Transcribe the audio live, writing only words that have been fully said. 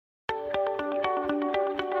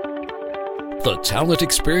the Talent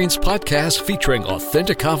Experience podcast featuring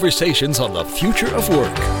authentic conversations on the future of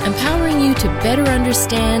work. Empowering you to better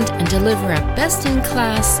understand and deliver a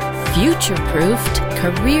best-in-class, future-proofed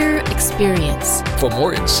career experience. For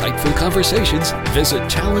more insightful conversations, visit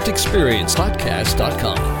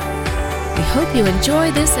talentexperiencepodcast.com. We hope you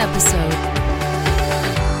enjoy this episode.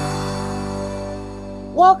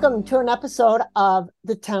 Welcome to an episode of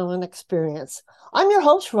The Talent Experience. I'm your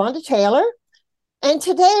host, Rhonda Taylor. And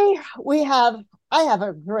today I have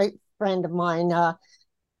a great friend of mine,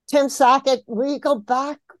 Tim Sackett. We go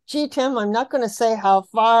back, Tim, I'm not going to say how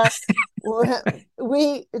far.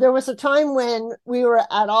 There was a time when we were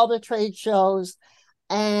at all the trade shows,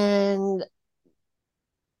 and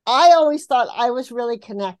I always thought I was really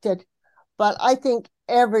connected, but I think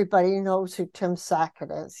everybody knows who Tim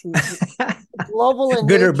Sackett is. He's global in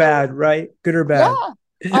good nature. Or bad, right? Good or bad.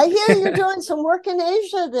 Yeah. I hear you're doing some work in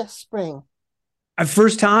Asia this spring.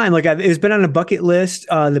 First time, it's been on a bucket list.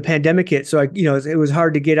 The pandemic hit, so it was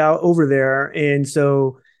hard to get out over there, and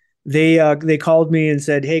so they called me and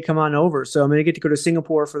said, "Hey, come on over." So I'm going to get to go to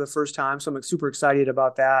Singapore for the first time. So I'm super excited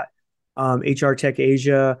about that. HR Tech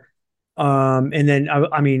Asia, and then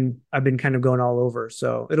I've been kind of going all over.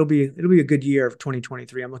 So it'll be a good year of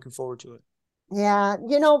 2023. I'm looking forward to it. Yeah,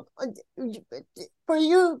 for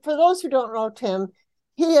those who don't know Tim,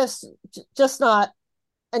 he is just not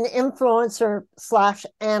an influencer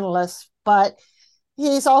 / analyst, but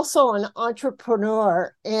he's also an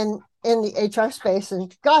entrepreneur in the HR space.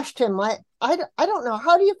 And gosh, Tim, I don't know.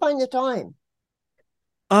 How do you find the time?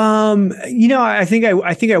 I think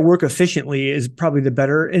I work efficiently is probably the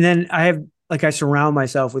better. And then I surround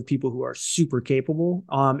myself with people who are super capable,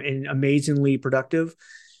 and amazingly productive.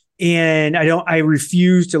 And I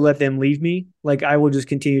refuse to let them leave me. I will just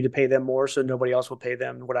continue to pay them more so nobody else will pay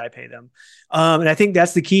them what I pay them. And I think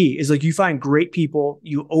that's the key is you find great people,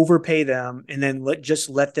 you overpay them, and then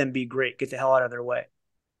let them be great. Get the hell out of their way.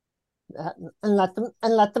 And let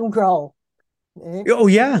them grow. Oh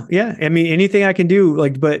yeah. Yeah. I mean, anything I can do,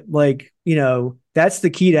 that's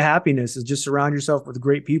the key to happiness is just surround yourself with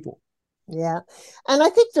great people. Yeah. And I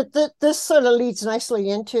think that this sort of leads nicely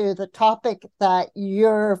into the topic that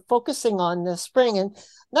you're focusing on this spring, and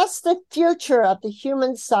that's the future of the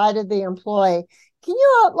human side of the employee. Can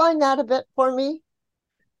you outline that a bit for me?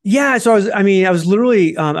 Yeah. So I was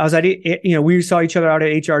literally, I was at, we saw each other out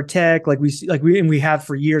at HR Tech, we have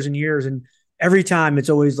for years and years. And every time it's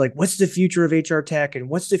always what's the future of HR Tech and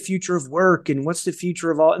what's the future of work and what's the future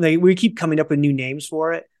of all, and we keep coming up with new names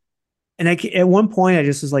for it. And at one point, I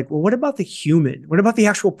just was well, what about the human? What about the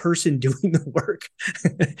actual person doing the work?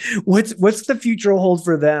 What's the future hold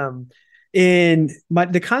for them? And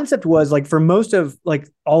the concept was for most of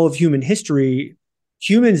all of human history,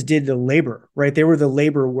 humans did the labor, right? They were the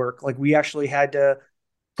labor work. We actually had to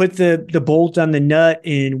put the bolt on the nut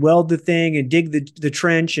and weld the thing and dig the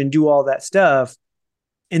trench and do all that stuff.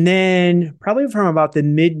 And then probably from about the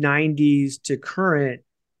mid 90s to current,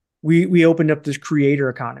 we opened up this creator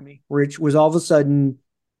economy, which was all of a sudden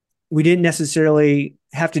we didn't necessarily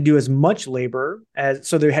have to do as much labor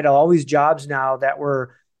so they had all these jobs now that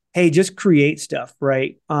were, hey, just create stuff,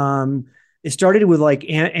 right? It started with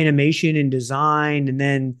animation and design, and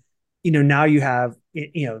then now you have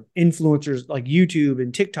influencers like YouTube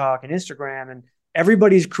and TikTok and Instagram, and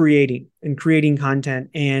everybody's creating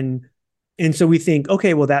content, and so we think,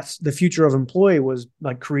 okay, well, that's the future of employee was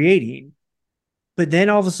creating. But then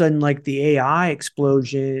all of a sudden, the AI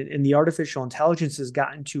explosion and the artificial intelligence has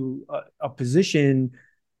gotten to a position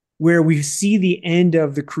where we see the end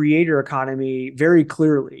of the creator economy very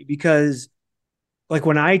clearly. Because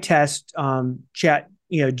when I test Chat,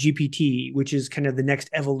 GPT, which is kind of the next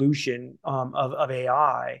evolution of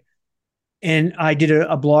AI, and I did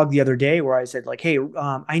a blog the other day where I said hey,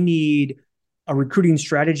 I need a recruiting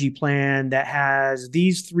strategy plan that has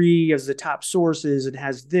these 3 as the top sources and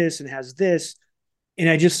has this and has this. And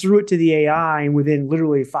I just threw it to the AI, and within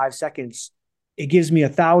literally 5 seconds, it gives me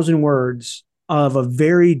 1,000 words of a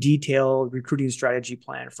very detailed recruiting strategy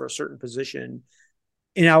plan for a certain position.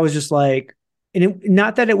 And I was just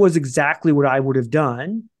not that it was exactly what I would have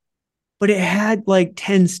done, but it had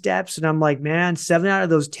 10 steps. And I'm man, 7 out of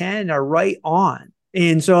those 10 are right on.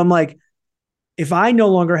 And so I'm if I no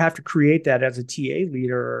longer have to create that as a TA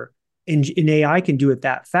leader, and AI can do it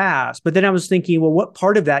that fast. But then I was thinking, well, what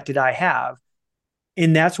part of that did I have?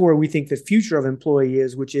 And that's where we think the future of employee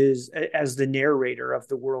is, which is as the narrator of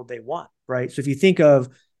the world they want, right? So if you think of,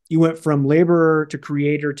 you went from laborer to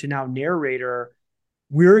creator to now narrator,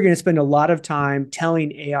 we're going to spend a lot of time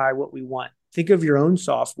telling AI what we want. Think of your own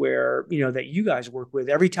software, that you guys work with.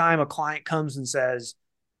 Every time a client comes and says,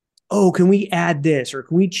 oh, can we add this, or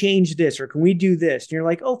can we change this, or can we do this? And you're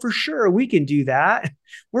like, oh, for sure, we can do that.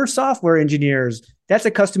 We're software engineers. That's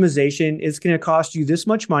a customization. It's going to cost you this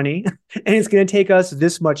much money and it's going to take us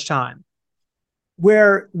this much time.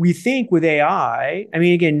 Where we think with AI, I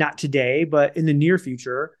mean, again, not today, but in the near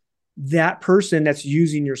future, that person that's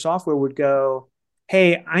using your software would go,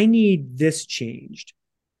 hey, I need this changed.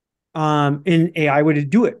 And AI would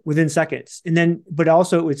do it within seconds. And then, but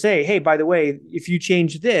also it would say, hey, by the way, if you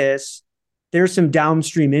change this, there's some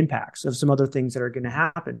downstream impacts of some other things that are going to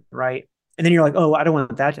happen, right? And then you're like, oh, I don't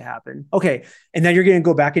want that to happen. Okay. And then you're going to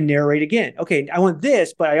go back and narrate again. Okay, I want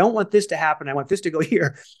this, but I don't want this to happen. I want this to go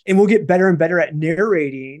here. And we'll get better and better at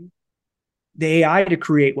narrating the AI to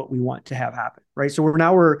create what we want to have happen, right? So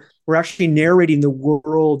we're actually narrating the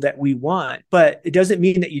world that we want, but it doesn't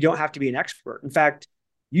mean that you don't have to be an expert. In fact,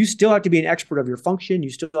 you still have to be an expert of your function. You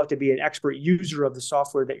still have to be an expert user of the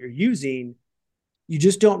software that you're using. You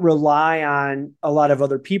just don't rely on a lot of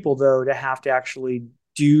other people, though, to have to actually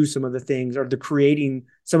do some of the things or the creating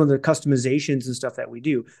some of the customizations and stuff that we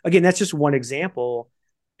do. Again, that's just one example.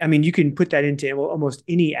 I mean, you can put that into almost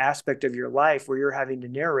any aspect of your life where you're having to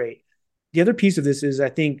narrate. The other piece of this is I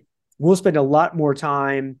think we'll spend a lot more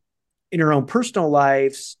time in our own personal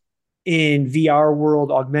lives in VR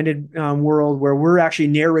world, augmented world, where we're actually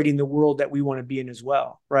narrating the world that we want to be in as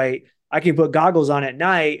well, right? I can put goggles on at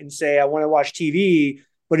night and say, I want to watch TV,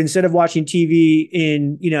 but instead of watching TV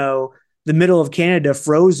in, the middle of Canada,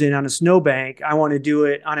 frozen on a snowbank, I want to do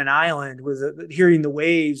it on an island with hearing the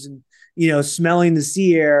waves and, smelling the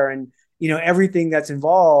sea air and, everything that's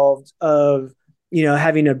involved of,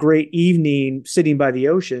 having a great evening sitting by the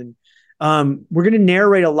ocean. We're going to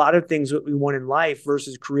narrate a lot of things that we want in life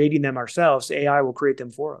versus creating them ourselves. AI will create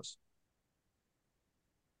them for us.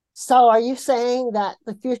 So are you saying that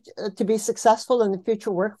the future, to be successful in the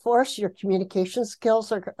future workforce, your communication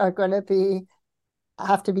skills are going to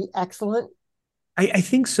have to be excellent? I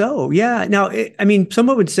think so. Yeah. Now,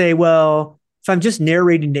 someone would say, well, if I'm just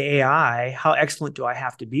narrating to AI, how excellent do I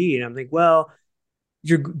have to be? And I'm like, well,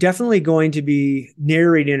 you're definitely going to be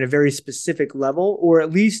narrating at a very specific level, or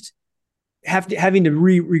at least having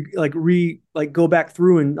to go back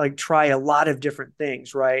through and try a lot of different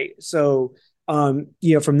things. Right. So,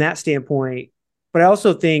 from that standpoint, but I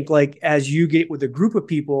also think as you get with a group of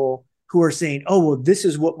people who are saying, oh, well, this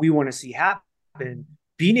is what we want to see happen,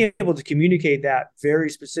 being able to communicate that very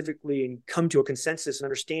specifically and come to a consensus and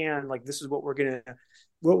understand this is what we're going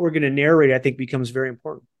to narrate, I think becomes very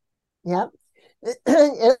important. Yep.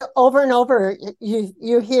 Over and over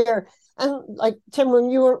you hear, and Tim, when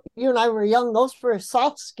you and I were young, those were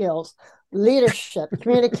soft skills, leadership,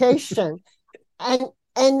 communication,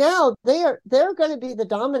 and now they're going to be the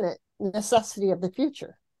dominant necessity of the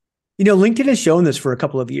future. LinkedIn has shown this for a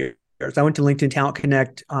couple of years. I went to LinkedIn Talent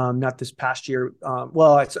Connect, not this past year.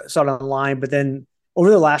 I saw it online, but then over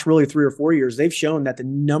the last really 3 or 4 years, they've shown that the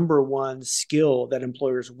number one skill that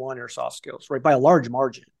employers want are soft skills, right? By a large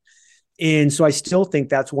margin. And so I still think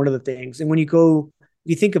that's one of the things. And when you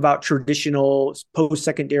think about traditional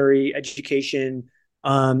post-secondary education,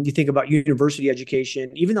 you think about university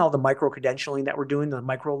education, even all the micro-credentialing that we're doing, the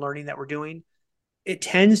micro-learning that we're doing, it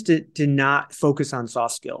tends to not focus on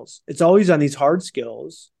soft skills. It's always on these hard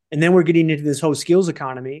skills. And then we're getting into this whole skills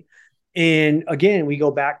economy. And again, we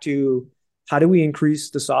go back to how do we increase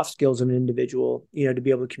the soft skills of an individual, to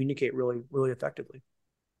be able to communicate really, really effectively.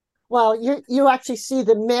 Well, you actually see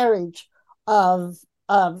the marriage of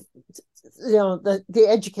the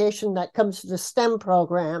education that comes to the STEM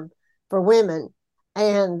program for women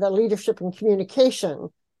and the leadership and communication.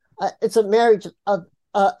 It's a marriage of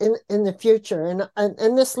in the future,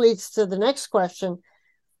 and this leads to the next question.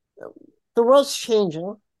 The world's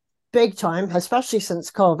changing big time, especially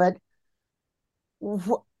since COVID.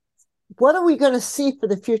 What are we going to see for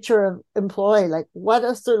the future of employee? What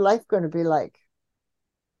is their life going to be like?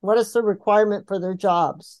 What is the requirement for their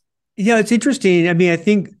jobs? Yeah, it's interesting. I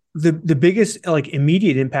think the biggest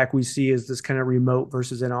immediate impact we see is this kind of remote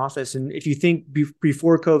versus in office. And if you think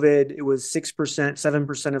before COVID, it was 6%,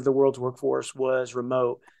 7% of the world's workforce was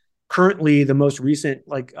remote. Currently, the most recent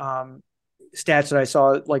stats that I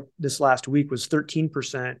saw this last week was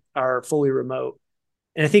 13% are fully remote.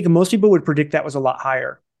 And I think most people would predict that was a lot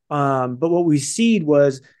higher. But what we see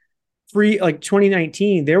was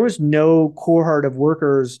 2019, there was no cohort of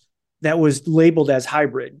workers that was labeled as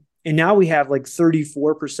hybrid. And now we have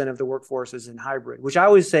 34% of the workforce is in hybrid, which I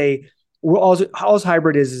always say all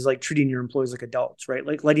hybrid is treating your employees like adults, right?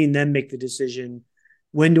 Letting them make the decision.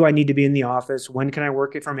 When do I need to be in the office? When can I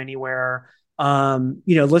work it from anywhere?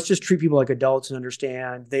 Let's just treat people like adults and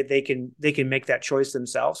understand they can make that choice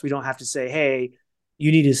themselves. We don't have to say, hey,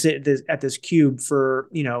 you need to sit at this cube for,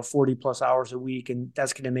 40 plus hours a week, and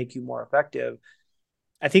that's going to make you more effective.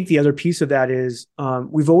 I think the other piece of that is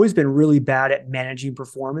we've always been really bad at managing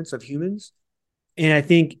performance of humans. And I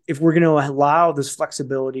think if we're going to allow this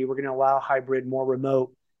flexibility, we're going to allow hybrid, more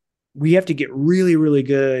remote, we have to get really, really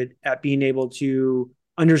good at being able to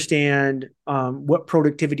understand what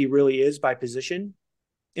productivity really is by position.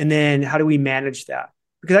 And then how do we manage that?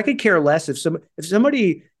 Because I could care less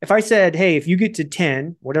if I said, hey, if you get to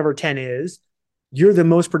 10, whatever 10 is, you're the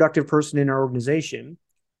most productive person in our organization.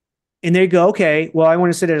 And they go, okay, well, I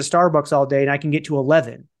want to sit at a Starbucks all day and I can get to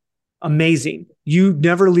 11. Amazing. You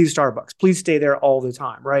never leave Starbucks. Please stay there all the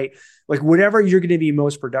time, right? Like whatever you're going to be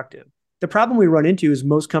most productive. The problem we run into is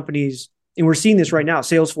most companies, and we're seeing this right now.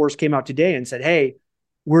 Salesforce came out today and said, hey,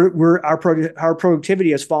 our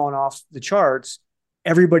productivity has fallen off the charts.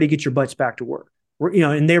 Everybody get your butts back to work.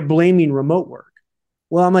 And they're blaming remote work.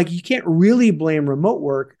 Well, I'm like, you can't really blame remote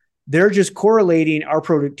work. They're just correlating our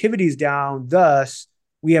productivity is down. Thus,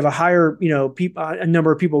 we have a higher, a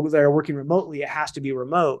number of people that are working remotely. It has to be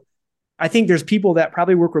remote. I think there's people that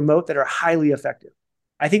probably work remote that are highly effective.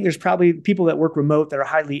 I think there's probably people that work remote that are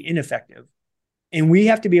highly ineffective. And we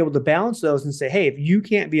have to be able to balance those and say, hey, if you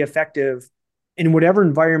can't be effective in whatever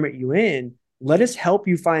environment you're in, let us help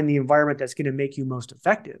you find the environment that's going to make you most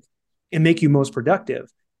effective and make you most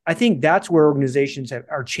productive. I think that's where organizations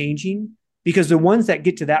are changing, because the ones that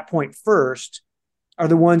get to that point first are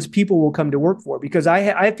the ones people will come to work for. Because I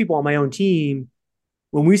have people on my own team,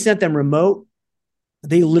 when we sent them remote,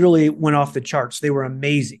 they literally went off the charts. They were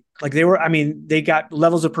amazing. Like they got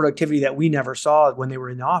levels of productivity that we never saw when they were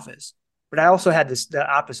in the office. But I also had the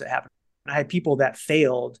opposite happen. I had people that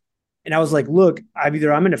failed. And I was like, look, I'm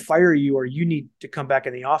going to fire you or you need to come back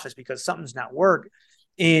in the office because something's not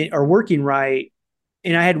working right.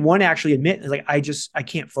 And I had one actually admit, like, I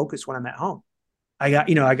can't focus when I'm at home. I got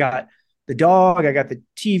the dog, I got the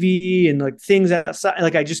TV and like things outside.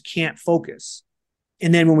 Like I just can't focus.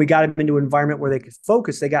 And then when we got them into an environment where they could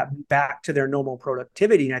focus, they got back to their normal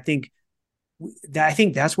productivity. And I think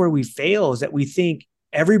that's where we fail, is that we think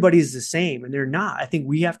everybody's the same and they're not. I think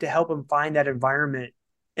we have to help them find that environment.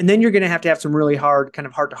 And then you're going to have some really hard kind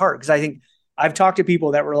of heart to heart. Because I think I've talked to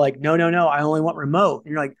people that were like, no, I only want remote.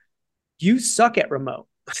 And you're like, you suck at remote.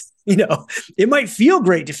 It might feel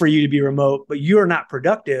great for you to be remote, but you are not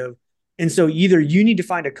productive. And so either you need to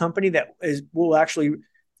find a company that will actually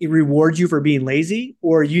reward you for being lazy,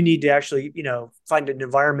 or you need to actually, find an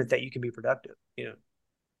environment that you can be productive,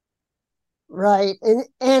 Right.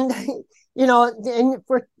 And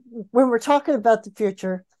when we're talking about the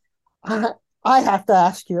future, I have to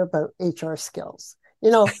ask you about HR skills.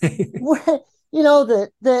 That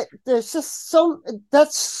there's just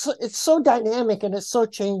it's so dynamic and it's so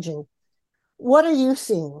changing. What are you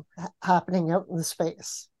seeing happening out in the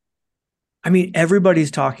space? I mean, everybody's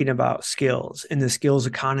talking about skills and the skills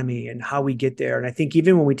economy and how we get there. And I think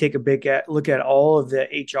even when we take a look at all of the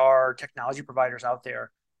HR technology providers out there,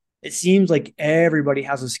 it seems like everybody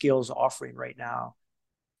has a skills offering right now.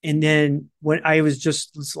 And then when I was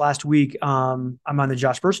just this last week, I'm on the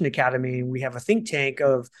Josh Bersin Academy, and we have a think tank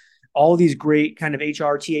of all these great kind of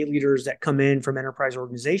HR TA leaders that come in from enterprise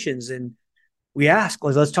organizations. And we ask,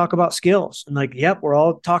 let's talk about skills. And like, yep, we're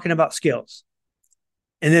all talking about skills.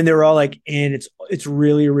 And then they were all like, and it's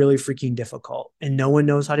really, really freaking difficult. And no one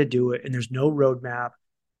knows how to do it. And there's no roadmap.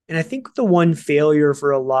 And I think the one failure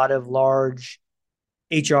for a lot of large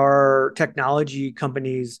HR technology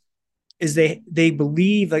companies is they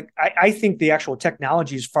believe, like, I think the actual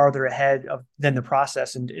technology is farther ahead than the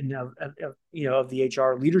process and of the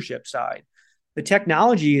HR leadership side. The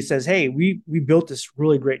technology says, hey, we built this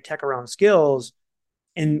really great tech around skills,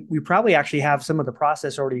 and we probably actually have some of the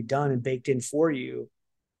process already done and baked in for you.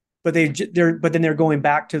 But they're going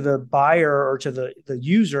back to the buyer or to the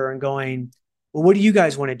user and going, well, what do you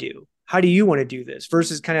guys want to do? How do you want to do this?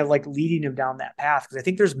 Versus kind of like leading them down that path. Because I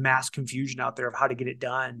think there's mass confusion out there of how to get it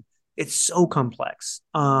done. It's so complex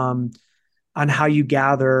on how you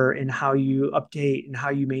gather and how you update and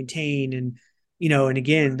how you maintain. And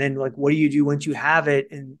again, then like, what do you do once you have it?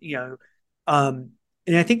 And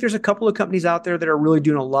I think there's a couple of companies out there that are really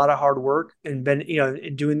doing a lot of hard work and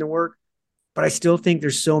and doing the work. But I still think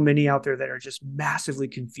there's so many out there that are just massively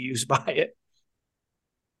confused by it.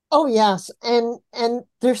 Oh, yes. And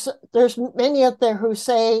there's many out there who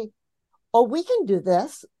say, oh, we can do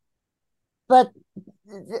this. But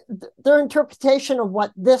their interpretation of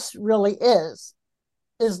what this really is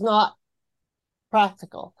not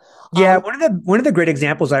practical. Yeah. One of the great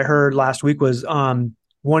examples I heard last week was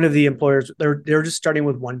one of the employers, they're just starting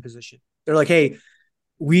with one position. They're like, hey,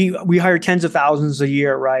 we hire tens of thousands a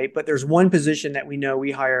year, right? But there's one position that we know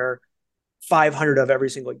we hire 500 of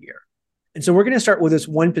every single year. And so we're going to start with this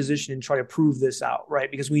one position and try to prove this out, right?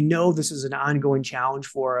 Because we know this is an ongoing challenge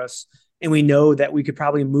for us. And we know that we could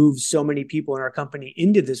probably move so many people in our company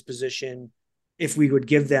into this position if we would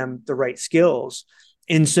give them the right skills.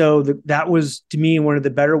 And so that was, to me, one of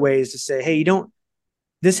the better ways to say, hey, you don't,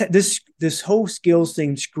 this whole skills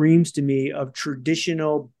thing screams to me of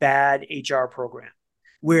traditional bad HR program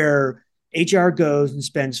where HR goes and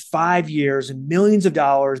spends 5 years and millions of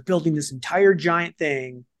dollars building this entire giant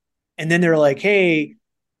thing. And then they're like, hey,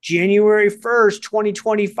 January 1st,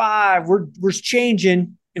 2025, we're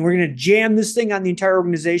changing and we're going to jam this thing on the entire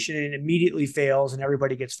organization, and it immediately fails and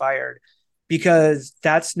everybody gets fired, because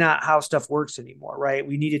that's not how stuff works anymore, right?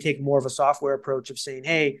 We need to take more of a software approach of saying,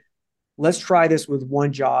 hey, let's try this with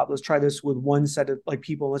one job. Let's try this with one set of like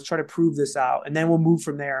people. Let's try to prove this out. And then we'll move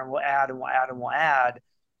from there and we'll add and we'll add and we'll add.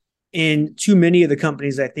 And too many of the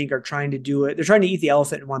companies, I think, are trying to do it. They're trying to eat the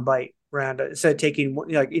elephant in one bite, Miranda, instead of taking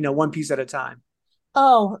one piece at a time.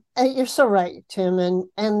 Oh, you're so right, Tim.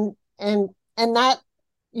 And that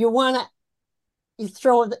you want to, you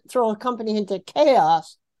throw a company into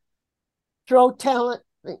chaos, throw talent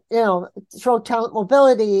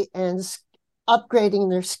mobility and upgrading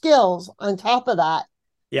their skills on top of that.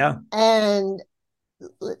 Yeah. And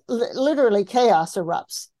literally chaos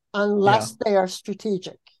erupts unless they are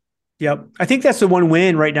strategic. Yep. I think that's the one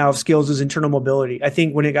win right now of skills is internal mobility. I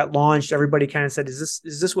think when it got launched, everybody kind of said, is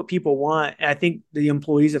this what people want? And I think the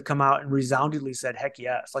employees have come out and resoundingly said, heck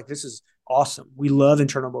yes, like this is awesome. We love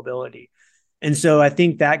internal mobility. And so I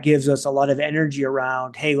think that gives us a lot of energy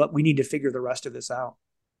around, hey, look, we need to figure the rest of this out.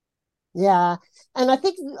 Yeah. And I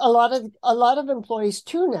think a lot of employees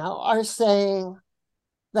too now are saying,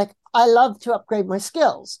 like, I love to upgrade my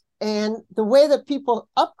skills. And the way that people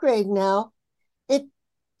upgrade now,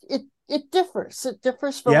 it differs. It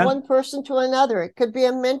differs from one person to another. It could be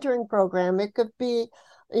a mentoring program. It could be,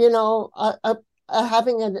 having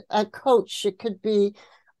a coach. It could be,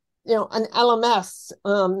 an LMS.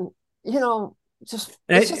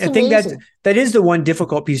 I think that is the one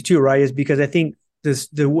difficult piece too, right? Is because I think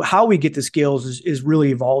how we get the skills is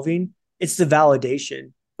really evolving. It's the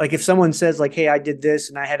validation. Like if someone says like, hey, I did this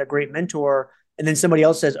and I had a great mentor, and then somebody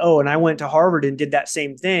else says, oh, and I went to Harvard and did that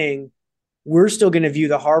same thing, we're still going to view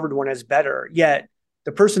the Harvard one as better. Yet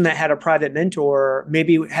the person that had a private mentor,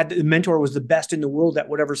 maybe the mentor was the best in the world at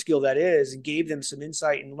whatever skill that is and gave them some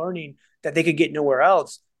insight and learning that they could get nowhere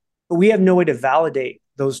else. But we have no way to validate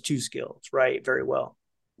those two skills, right? Very well.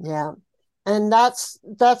 Yeah. And that's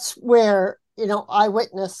where, I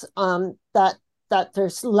witness that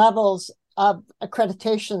there's levels of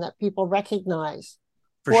accreditation that people recognize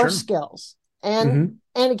for skills. And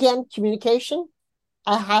again, communication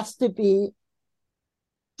has to be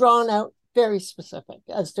drawn out very specific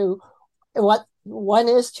as to what 1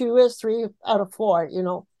 is, 2 is, 3 out of 4,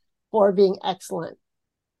 4 being excellent.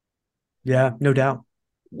 Yeah, no doubt.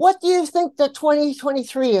 What do you think that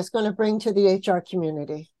 2023 is going to bring to the HR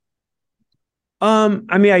community?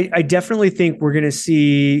 I definitely think we're going to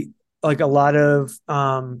see like a lot of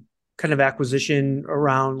kind of acquisition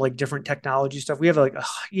around like different technology stuff. We have like,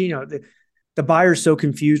 the buyer's so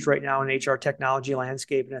confused right now in HR technology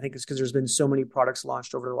landscape. And I think it's because there's been so many products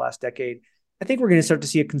launched over the last decade. I think we're going to start to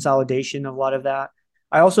see a consolidation of a lot of that.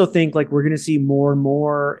 I also think like we're going to see more and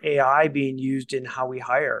more AI being used in how we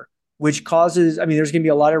hire, which causes, there's going to be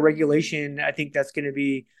a lot of regulation. I think that's going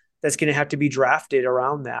to have to be drafted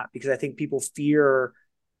around that, because I think people fear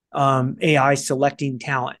AI selecting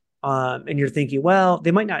talent. And you're thinking, well,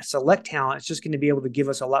 they might not select talent. It's just going to be able to give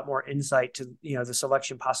us a lot more insight to, the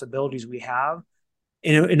selection possibilities we have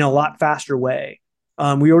in a lot faster way.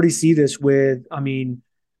 We already see this with,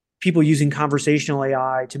 people using conversational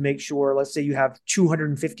AI to make sure, let's say you have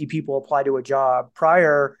 250 people apply to a job.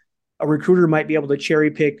 Prior, a recruiter might be able to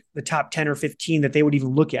cherry pick the top 10 or 15 that they would even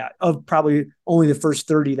look at of probably only the first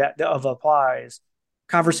 30 that of applies.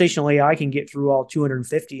 Conversational AI can get through all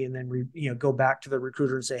 250 and then go back to the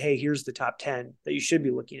recruiter and say, hey, here's the top 10 that you should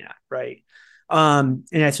be looking at, right?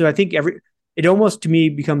 So I think it almost to me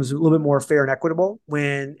becomes a little bit more fair and equitable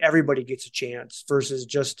when everybody gets a chance versus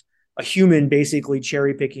just a human basically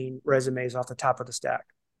cherry picking resumes off the top of the stack.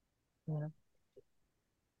 Yeah.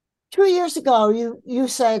 2 years ago, you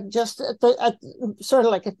said just at sort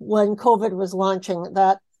of like when COVID was launching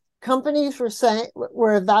that companies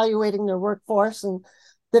were evaluating their workforce, and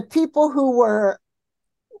the people who were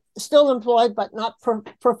still employed but not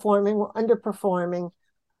performing, were underperforming,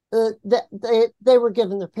 they were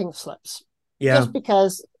given their pink slips. Yeah. Just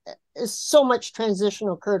because so much transition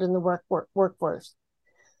occurred in the workforce.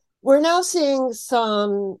 we're now seeing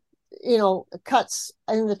some, cuts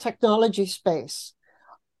in the technology space.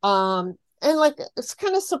 And like, it's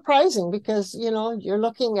kind of surprising because, you're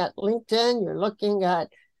looking at LinkedIn, you're looking at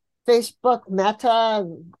Facebook, Meta,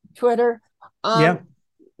 Twitter. Yeah.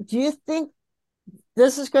 Do you think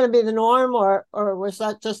this is going to be the norm, or was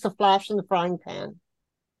that just a flash in the frying pan?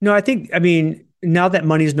 No, I mean, now that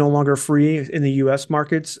money is no longer free in the US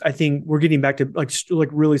markets, I think we're getting back to like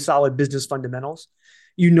really solid business fundamentals.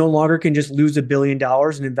 You no longer can just lose $1 billion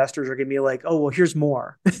and investors are going to be like, oh, well, here's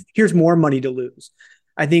more. Here's more money to lose.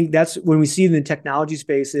 I think that's when we see in the technology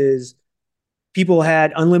space is people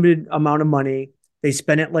had unlimited amount of money. They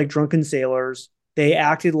spent it like drunken sailors. They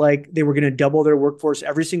acted like they were going to double their workforce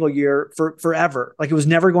every single year for forever. Like it was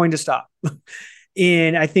never going to stop.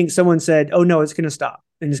 And I think someone said, oh, no, it's going to stop.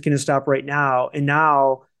 And it's going to stop right now. And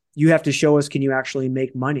now you have to show us, can you actually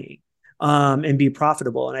make money and be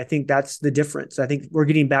profitable? And I think that's the difference. I think we're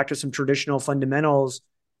getting back to some traditional fundamentals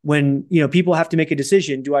when, people have to make a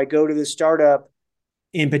decision. Do I go to this startup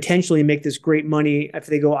and potentially make this great money if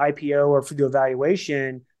they go IPO or for the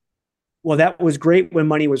evaluation? Well, that was great when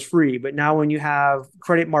money was free. But now when you have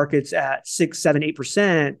credit markets at 6, 7,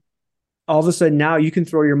 8%, all of a sudden now you can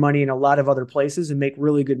throw your money in a lot of other places and make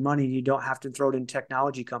really good money. You don't have to throw it in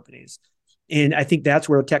technology companies. And I think that's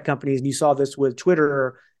where tech companies, and you saw this with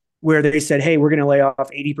Twitter, where they said, hey, we're going to lay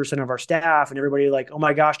off 80% of our staff. And everybody like, oh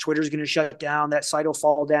my gosh, Twitter's going to shut down. That site will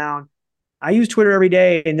fall down. I use Twitter every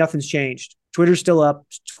day and nothing's changed. Twitter's still up.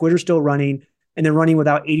 Twitter's still running, and they're running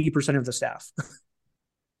without 80% of the staff.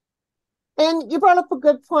 And you brought up a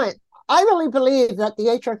good point. I really believe that the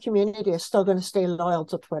HR community is still going to stay loyal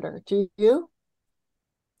to Twitter. Do you?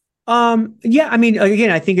 Yeah. I mean,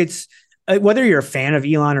 again, I think it's whether you're a fan of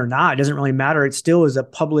Elon or not, it doesn't really matter. It still is a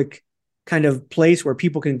public kind of place where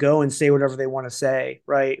people can go and say whatever they want to say,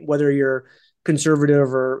 right? Whether you're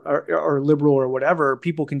conservative or liberal or whatever,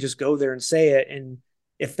 people can just go there and say it. And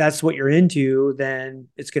if that's what you're into, then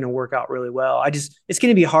it's going to work out really well. It's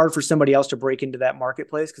going to be hard for somebody else to break into that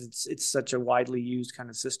marketplace because it's such a widely used kind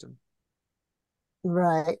of system.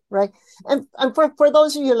 Right. And for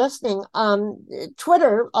those of you listening,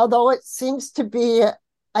 Twitter, although it seems to be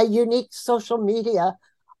a unique social media,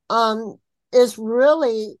 is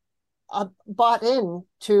really bought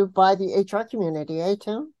into by the HR community,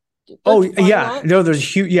 Tim? Oh yeah, no,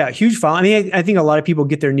 there's huge following. I mean, I think a lot of people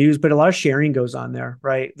get their news, but a lot of sharing goes on there,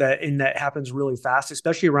 right? That happens really fast,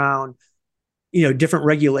 especially around, different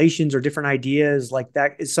regulations or different ideas. Like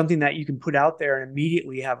that is something that you can put out there and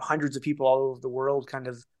immediately have hundreds of people all over the world kind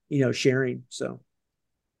of, sharing. So.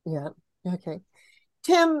 Yeah. Okay.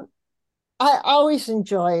 Tim, I always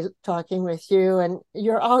enjoy talking with you, and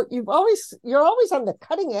you're always on the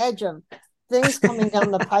cutting edge of things coming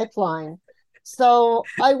down the pipeline. So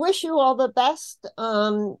I wish you all the best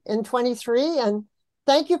in 23, and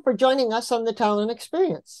thank you for joining us on the Talent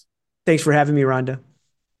Experience. Thanks for having me, Rhonda.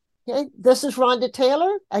 Okay, this is Rhonda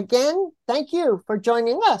Taylor. Again, thank you for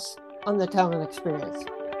joining us on the Talent Experience.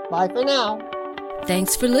 Bye for now.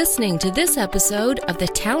 Thanks for listening to this episode of the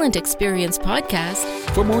Talent Experience podcast.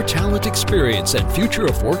 For more Talent Experience and future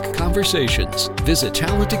of work conversations, visit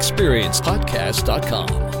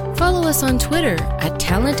talentexperiencepodcast.com. Follow us on Twitter at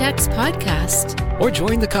TalentXPodcast. Or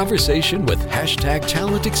join the conversation with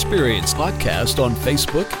 #Talent Experience Podcast on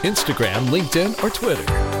Facebook, Instagram, LinkedIn, or Twitter.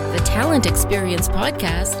 The Talent Experience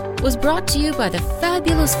Podcast was brought to you by the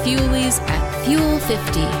fabulous Fuelies at Fuel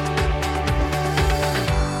 50.